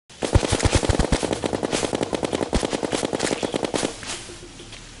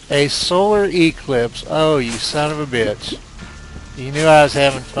A solar eclipse. Oh, you son of a bitch. You knew I was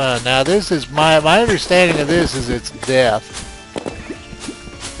having fun. Now this is my understanding of this is it's death.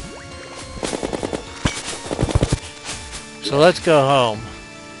 So let's go home.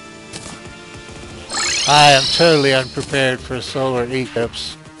 I am totally unprepared for a solar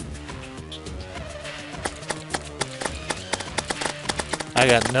eclipse. I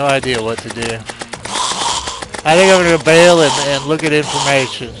got no idea what to do. I think I'm going to bail and look at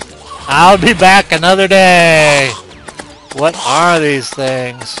information. I'll be back another day. What are these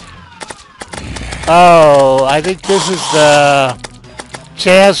things? Oh, I think this is the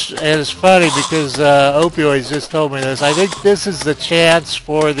chance, and it's funny because Opioids just told me this. I think this is the chance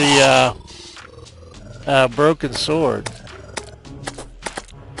for the broken sword.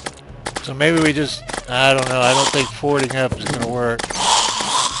 So maybe we just, I don't know, I don't think fording up is going to work.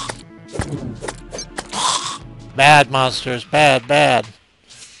 Bad monsters, bad, bad.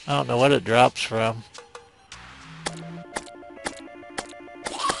 I don't know what it drops from.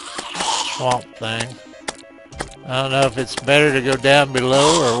 Swamp thing. I don't know if it's better to go down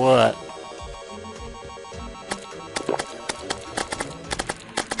below or what.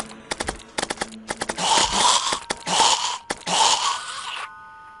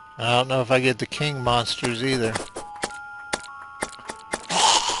 I don't know if I get the king monsters either.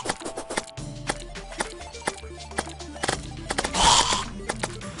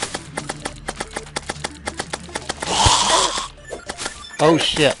 Oh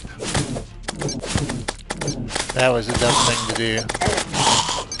shit. That was a dumb thing to do.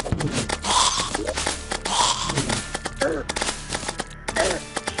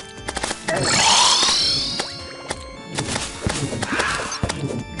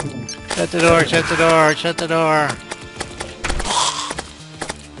 Shut the door, shut the door, shut the door.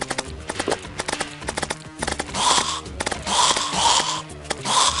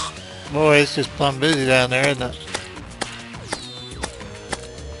 Boy, it's just plumb busy down there, isn't it?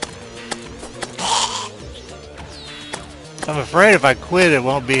 I'm afraid if I quit, it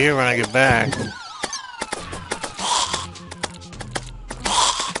won't be here when I get back.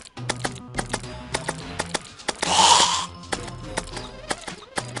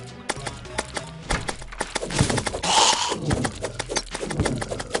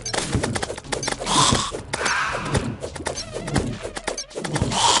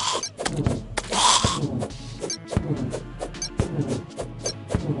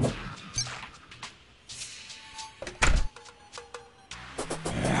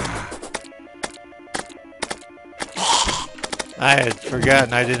 I had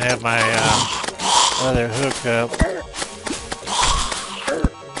forgotten I didn't have my other hook up.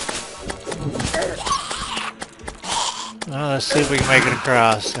 Well, let's see if we can make it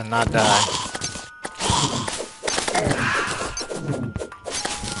across and not die.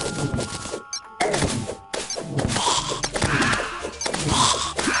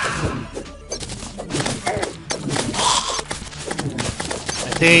 I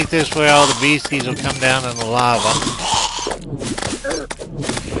think this way all the beasties will come down in the lava.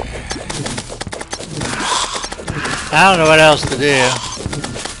 I don't know what else to do.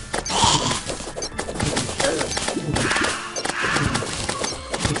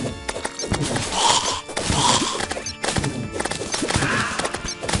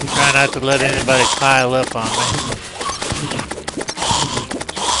 Try not to let anybody pile up on me.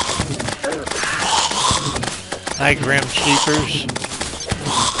 Hi, Grim Cheapers.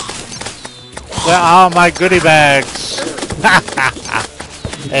 Well, all my goodie bags.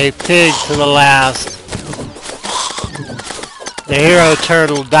 A pig to the last. The hero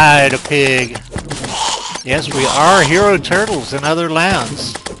turtle died a pig. Yes, we are hero turtles in other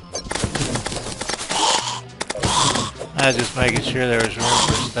lands. I was just making sure there was room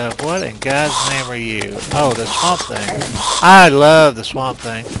for stuff. What in God's name are you? Oh, the Swamp Thing. I love the Swamp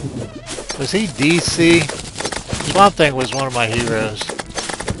Thing. Was he DC? Swamp Thing was one of my heroes.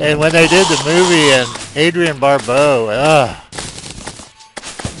 And when they did the movie and Adrian Barbeau,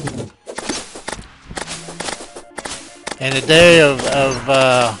 in a day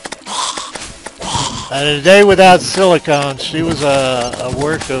in a day without silicone, she was a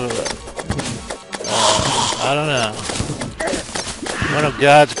work of, I don't know, one of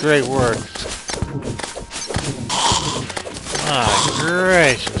God's great works. My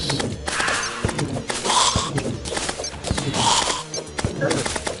gracious.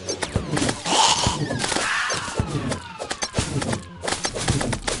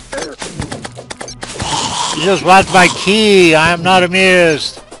 You just watch my key. I am not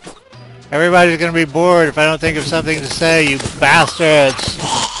amused. Everybody's going to be bored if I don't think of something to say, you bastards.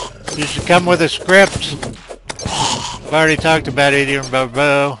 You should come with a script. I've already talked about Adrian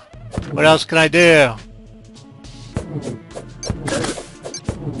Barbeau. What else can I do?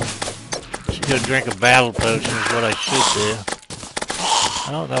 Should go drink a battle potion is what I should do.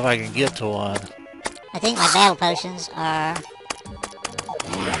 I don't know if I can get to one. I think my battle potions are...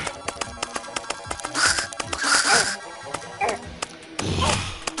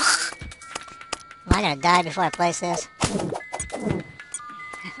 Am I gonna die before I place this?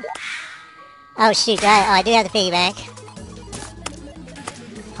 Oh shoot, I do have the piggy bank.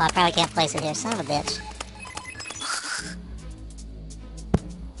 Oh, I probably can't place it here, son of a bitch.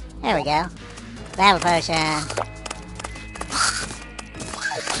 There we go. Battle potion.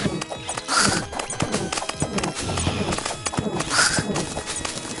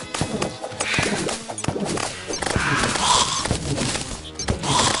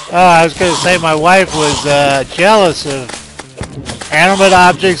 Oh, I was going to say my wife was jealous of animate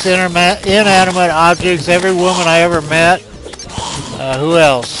objects, inanimate objects, every woman I ever met. Who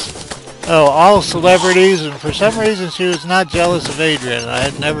else? Oh, all celebrities, and for some reason she was not jealous of Adrian. I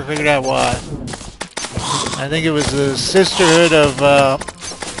had never figured out why. I think it was the sisterhood of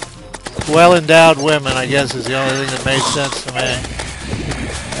well-endowed women, I guess, is the only thing that made sense to me.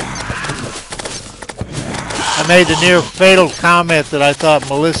 I made the near fatal comment that I thought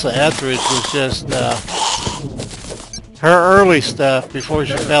Melissa Etheridge was just her early stuff before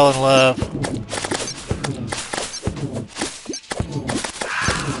she fell in love.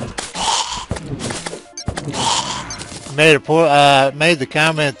 Made the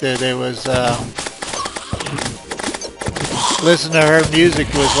comment that it was listening to her music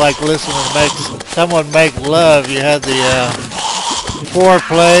was like listening to someone make love. You had the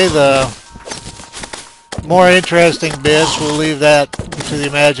foreplay, the more interesting bits, we'll leave that to the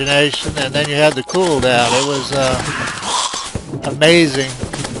imagination, and then you had the cool down. It was amazing.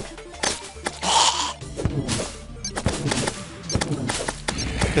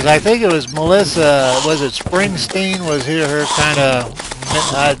 Because I think it was Melissa, was it Springsteen, was her kind of,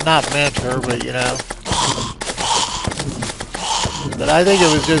 not mentor, but you know. But I think it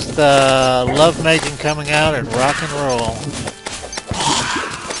was just lovemaking coming out and rock and roll.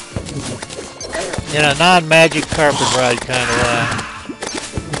 In a non-magic carpet ride kind of way.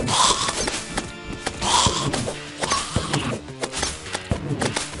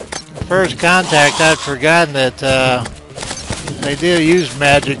 First Contact, I'd forgotten that they do use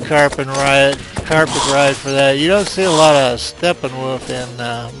magic carpet ride for that. You don't see a lot of Steppenwolf in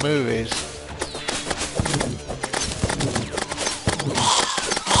movies.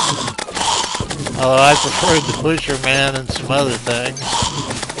 Although I preferred the Pusher Man and some other things.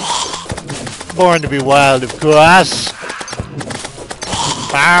 Born to be Wild, of course.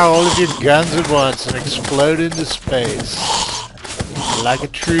 Fire all of your guns at once and explode into space. Like a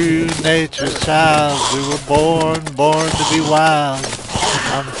true nature's child, we were born to be wild.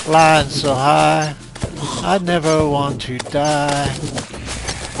 I'm flying so high, I never want to die.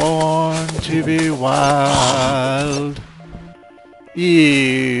 Born to be wild.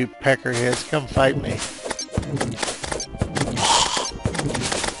 You peckerheads, come fight me.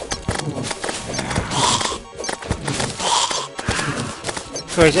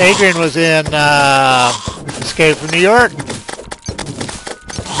 Of course, Adrian was in Escape from New York.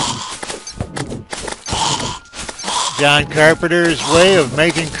 John Carpenter's way of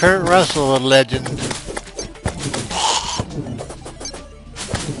making Kurt Russell a legend.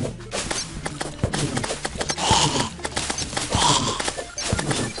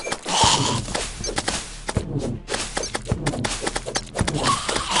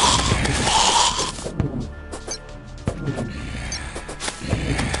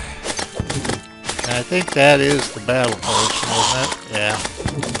 I think that is the battle potion, isn't it? Yeah.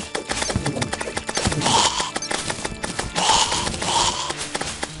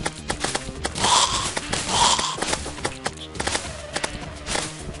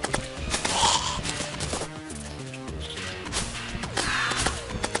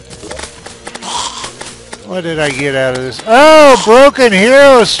 What did I get out of this? Oh, broken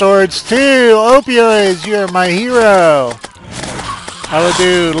hero swords too! Opioids, you're my hero! I will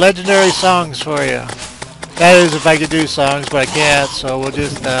do legendary songs for you. That is, if I could do songs, but I can't, so we'll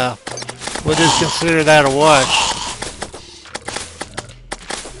just consider that a wash.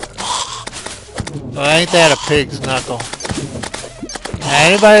 Well, ain't that a pig's knuckle? Now,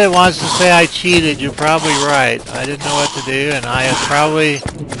 anybody that wants to say I cheated, you're probably right. I didn't know what to do, and I have probably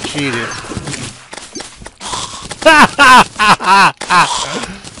cheated.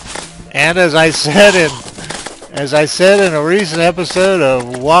 And as I said in a recent episode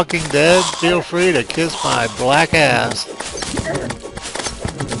of Walking Dead, feel free to kiss my black ass.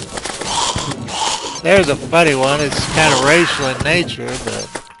 There's a funny one. It's kind of racial in nature, but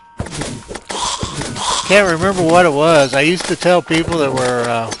can't remember what it was. I used to tell people that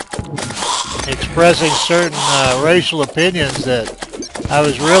were expressing certain racial opinions that I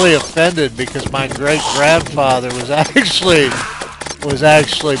was really offended because my great-grandfather was actually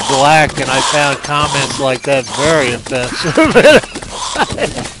black, and I found comments like that very offensive.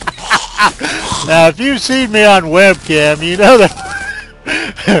 Now, if you've seen me on webcam, you know that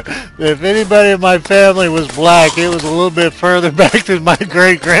if anybody in my family was black, it was a little bit further back than my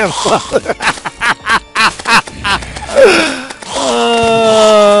great-grandfather.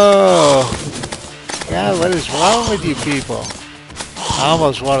 Oh, God, what is wrong with you people? I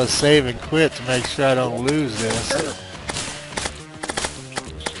almost want to save and quit to make sure I don't lose this.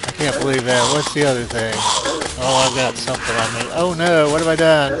 I can't believe that. What's the other thing? Oh, I've got something on me. Oh no, what have I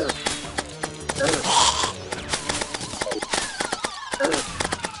done?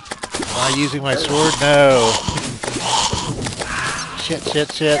 Am I using my sword? No. Shit,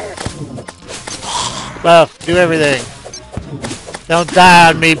 shit, shit. Buff, do everything. Don't die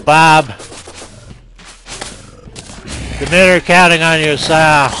on me, Bob. The men are counting on you,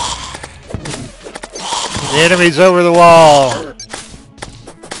 Sal. The enemy's over the wall.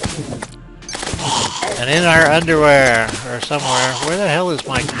 And in our underwear, or somewhere. Where the hell is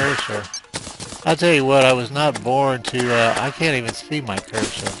my cursor? I'll tell you what, I was not born to, I can't even see my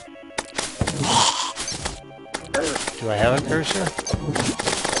cursor. Do I have a cursor?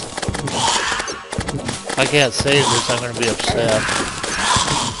 If I can't save this, I'm going to be upset.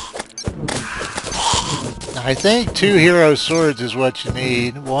 I think 2 hero swords is what you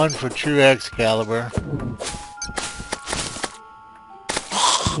need. 1 for true Excalibur.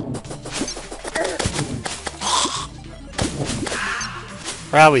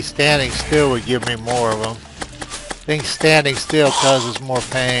 Probably standing still would give me more of them. I think standing still causes more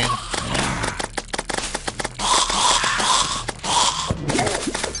pain.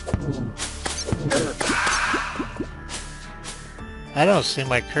 I don't see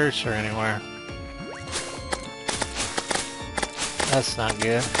my cursor anywhere. That's not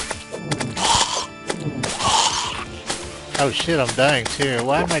good. Oh shit, I'm dying too.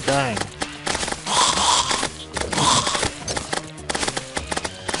 Why am I dying?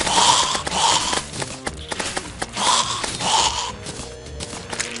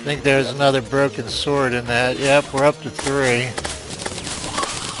 I think there's another broken sword in that. Yep, we're up to 3.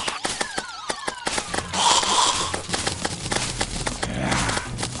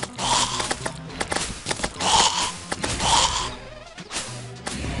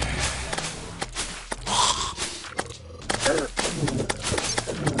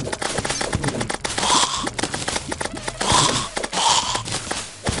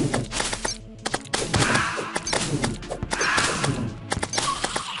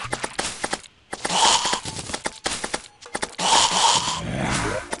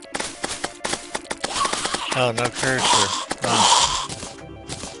 Oh, no cursor. Oh.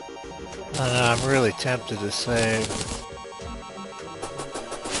 I know, I'm really tempted to save.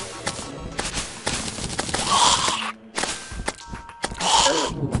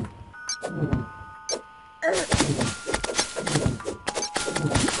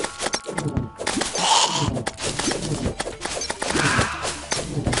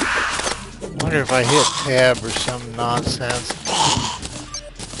 I wonder if I hit tab or some nonsense.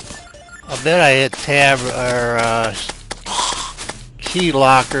 I bet I hit tab or key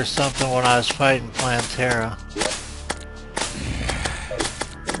lock or something when I was fighting Plantera.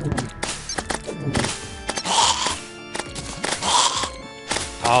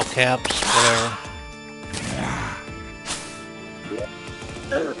 All caps, whatever.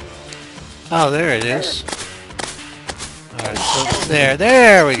 Oh, there it is. Alright, so it's there.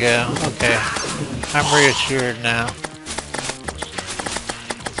 There we go. Okay. I'm reassured now.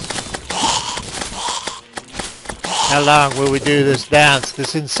 How long will we do this dance?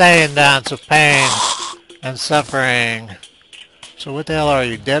 This insane dance of pain and suffering. So what the hell are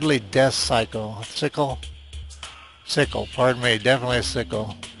you? Deadly Death Cycle. Sickle? Sickle, pardon me. Definitely a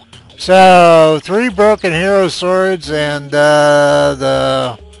sickle. So, 3 broken hero swords and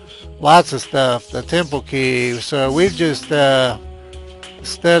the lots of stuff. The temple key. So we've just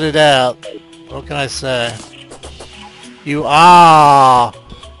studied out. What can I say? You are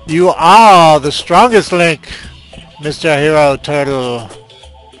the strongest link, Mr. Hero Turtle.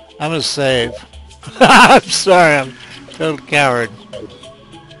 I'm gonna save. I'm sorry, I'm a total coward.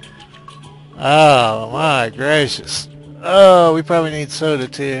 Oh my gracious. Oh, we probably need soda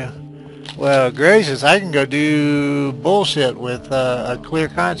too. Well, gracious, I can go do bullshit with a clear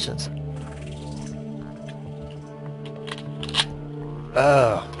conscience.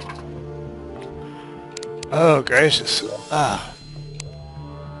 Oh. Oh, gracious.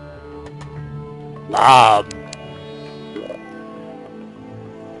 Bob.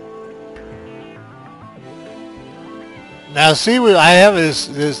 Now, see, I have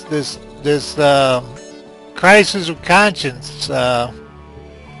this crisis of conscience,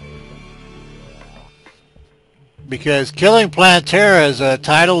 because Killing Planet Terra is a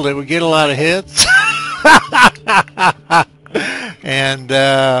title that would get a lot of hits. And,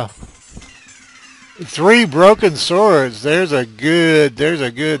 3 Broken Swords, there's a good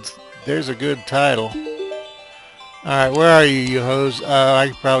title. Alright, where are you, you hoes?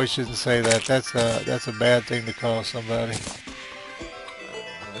 I probably shouldn't say that. That's a bad thing to call somebody.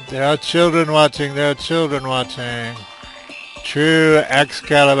 There are children watching. There are children watching. True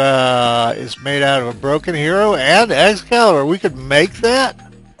Excalibur is made out of a broken hero and Excalibur. We could make that?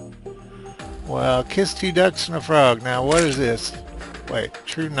 Well, kiss 2 ducks and a frog. Now, what is this? Wait,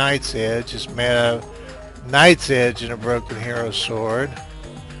 True Knight's Edge is made out of Knight's Edge and a broken hero sword.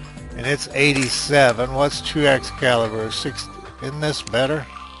 And it's 87. What's True Excalibur? 60. Isn't this better?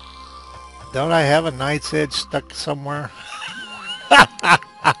 Don't I have a Knight's Edge stuck somewhere?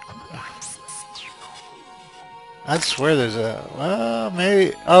 I swear there's a... Well,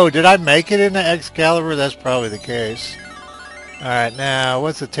 maybe... Oh, did I make it into Excalibur? That's probably the case. Alright, now,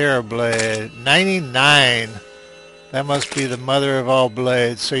 what's a Terra Blade? 99. That must be the mother of all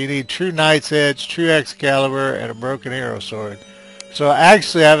blades. So you need True Knight's Edge, True Excalibur, and a broken arrow sword. So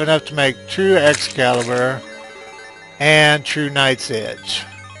actually I have enough to make True Excalibur and True Knight's Edge.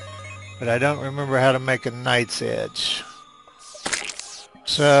 But I don't remember how to make a Knight's Edge.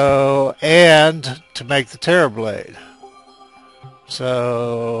 So, and to make the Terra Blade.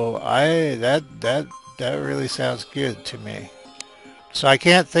 So that really sounds good to me. So I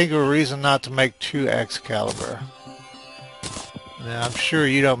can't think of a reason not to make True Excalibur. Now, I'm sure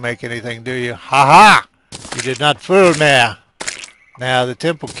you don't make anything, do you? Ha ha! You did not fool me! Now, the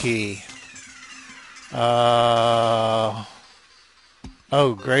temple key. Oh,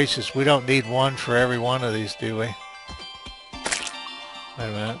 gracious. We don't need one for every one of these, do we? Wait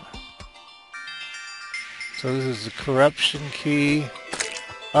a minute. So this is the corruption key.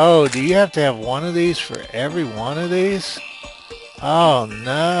 Oh, do you have to have one of these for every one of these? Oh,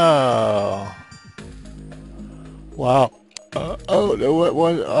 no. Wow. Oh, no, what?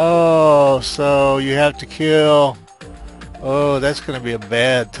 Oh, so you have to kill... Oh, that's going to be a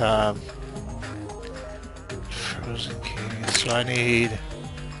bad time. Frozen keys. So I need...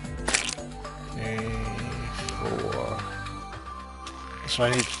 4. So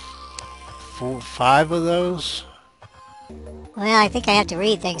I need 5 of those? Well, I think I have to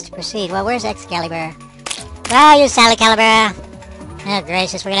read things to proceed. Well, where's Excalibur? Where are you, Salicalibur? Oh,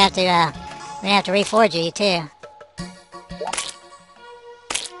 gracious, we're gonna have to reforge you too.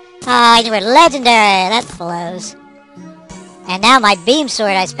 Oh, you were legendary. That blows. And now my beam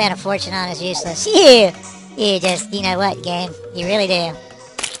sword I spent a fortune on is useless. You just, you know what, game? You really do.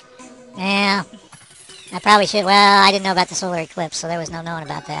 Yeah. I probably should. Well, I didn't know about the solar eclipse, so there was no knowing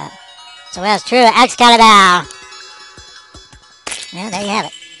about that. So, well, it's true. Excalibur. Well, there you have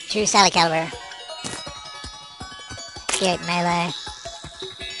it. True Salicalibur. Get melee.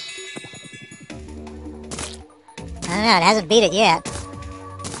 I don't know. It hasn't beat it yet.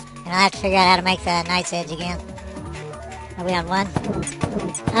 And I'll have to figure out how to make the Knight's Edge again. Are we on 1?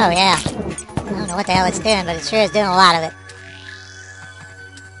 Oh, yeah. I don't know what the hell it's doing, but it sure is doing a lot of it.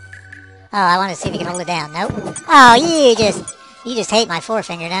 Oh, I want to see if you can hold it down. Nope. Oh, you just hate my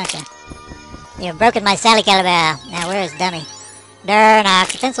forefinger, don't you? You've broken my Salicalibur. Now, where is Dummy?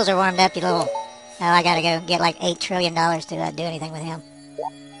 Durnock. The pencils are warmed up, you little... Oh, I gotta go get like $8 trillion to do anything with him.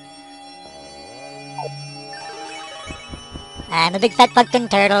 I'm a big fat pumpkin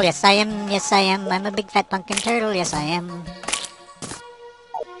turtle. Yes, I am. Yes, I am. I'm a big fat pumpkin turtle. Yes, I am.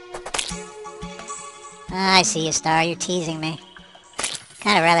 I see you, Star. You're teasing me.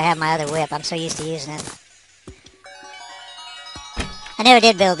 Kind of rather have my other whip. I'm so used to using it. I never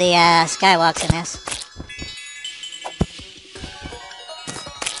did build the skywalks in this.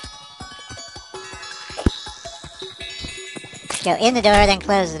 Go in the door, then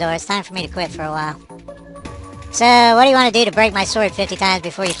close the door. It's time for me to quit for a while. So, what do you want to do to break my sword 50 times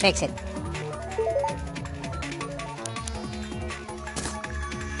before you fix it?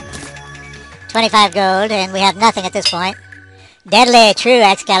 $25 gold, and we have nothing at this point. Deadly, true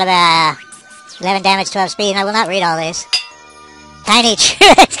Excalibur. 11 damage, 12 speed, and I will not read all this. Tiny,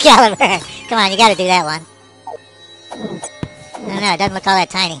 true Excalibur. Come on, you gotta do that one. I don't know, it doesn't look all that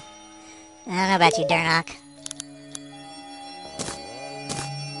tiny. I don't know about you, Durnock.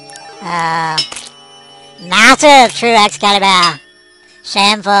 Massive, true Excalibur.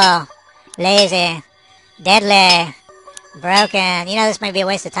 Shameful. Lazy. Deadly. Broken. You know, this may be a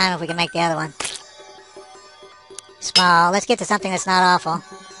waste of time if we can make the other one. Small. Let's get to something that's not awful.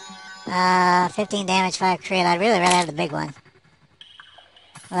 15 damage, 5 crit. I'd really rather have the big one.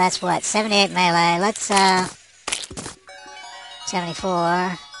 Well, that's what? 78 melee. Let's,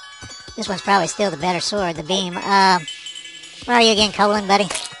 74. This one's probably still the better sword, the beam. Where are you again, Colin, buddy?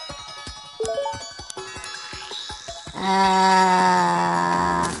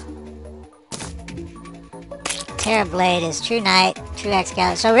 Terra Blade is True Knight, True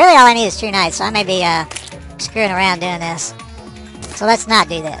Excalibur. So really all I need is True Knight, so I may be screwing around doing this. So let's not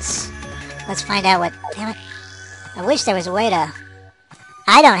do this. Let's find out what... Damn it. I wish there was a way to...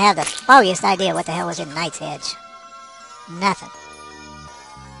 I don't have the foggiest idea what the hell was in Knight's Edge. Nothing.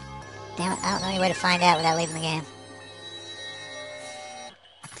 Damn it, I don't know any way to find out without leaving the game.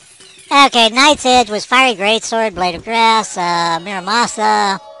 Okay, Knight's Edge was Fiery Greatsword, Blade of Grass,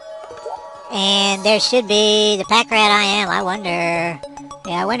 Miramasa, and there should be the pack rat I am. I wonder...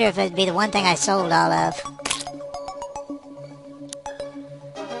 Yeah, I wonder if it'd be the one thing I sold all of.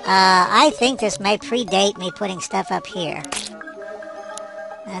 I think this may predate me putting stuff up here.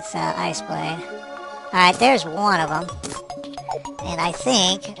 That's Ice Blade. Alright, there's one of them. And I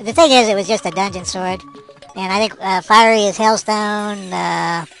think... The thing is, it was just a dungeon sword. And I think Fiery is Hellstone,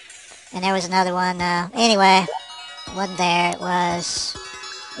 and there was another one. Anyway, it wasn't there. It was...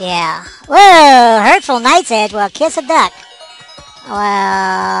 Yeah. Whoa! Hurtful Knight's Edge. Well, kiss a duck. Well,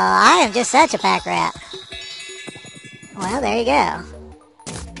 I am just such a pack rat. Well, there you go.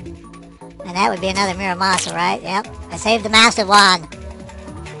 And that would be another Miramasa, right? Yep. I saved the massive one.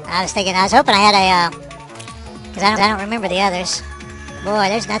 I was hoping I had a, because I don't remember the others. Boy,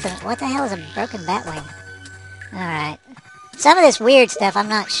 there's nothing. What the hell is a broken Batwing? Alright. Some of this weird stuff I'm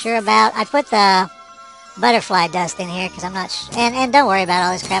not sure about. I put the butterfly dust in here because I'm not and don't worry about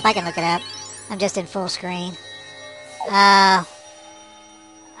all this crap. I can look it up. I'm just in full screen. Fudge,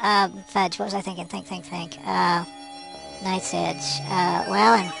 what was I thinking? Think. Knight's Edge.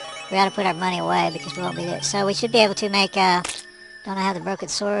 Well, and we ought to put our money away because we won't be there. So we should be able to make, don't I have the broken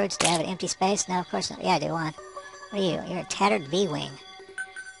swords? Do I have an empty space? No, of course not. Yeah, I do one. What are you? You're a tattered B-wing.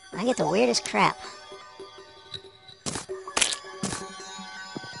 I get the weirdest crap.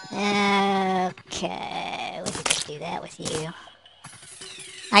 Okay, we could just do that with you.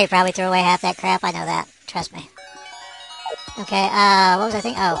 I could probably throw away half that crap. I know that. Trust me. Okay, what was I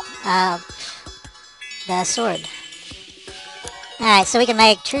thinking? Oh, the sword. Alright, so we can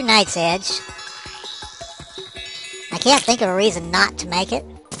make True Knight's Edge. I can't think of a reason not to make it.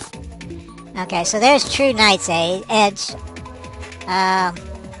 Okay, so there's True Knight's Edge. I'm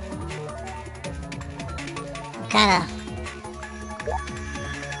kind of...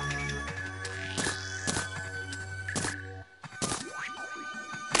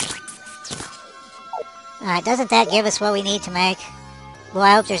 Alright, doesn't that give us what we need to make? Well,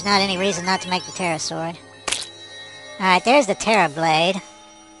 I hope there's not any reason not to make the Terra Sword. Alright, there's the Terra Blade.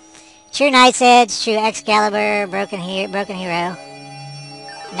 True Knight's Edge, True Excalibur, Broken Hero.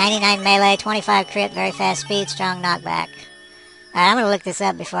 99 melee, 25 crit, very fast speed, strong knockback. Alright, I'm going to look this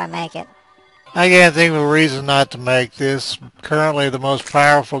up before I make it. I can't think of a reason not to make this. Currently the most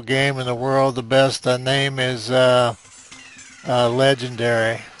powerful game in the world. The best name is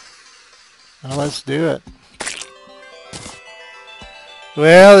Legendary. Well, let's do it.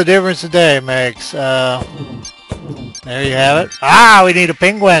 Well, the difference today makes... there you have it. Ah, we need a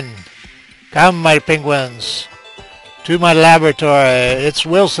penguin. Come, my penguins. To my laboratory. It's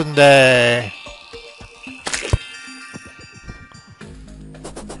Wilson Day.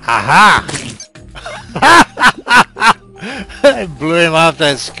 Aha! I blew him off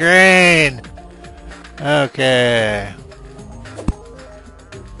that screen. Okay.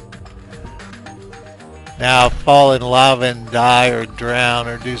 Now fall in lava and die or drown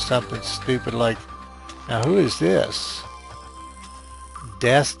or do something stupid like... Now who is this?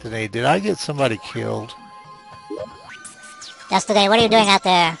 Destiny. Did I get somebody killed? Destiny, what are you doing out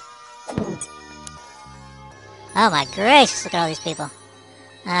there? Oh my gracious, look at all these people.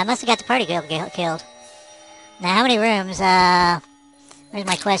 I must have got the party girl killed. Now how many rooms? Where's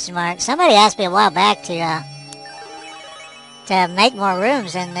my question mark? Somebody asked me a while back to make more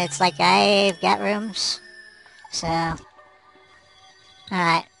rooms, and it's like I've got rooms. So,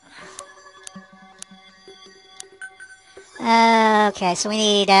 alright. Okay, so we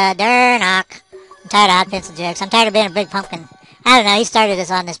need, Durnock. I'm tired of hot pencil jokes. I'm tired of being a big pumpkin. I don't know, he started us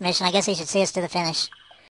on this mission. I guess he should see us to the finish.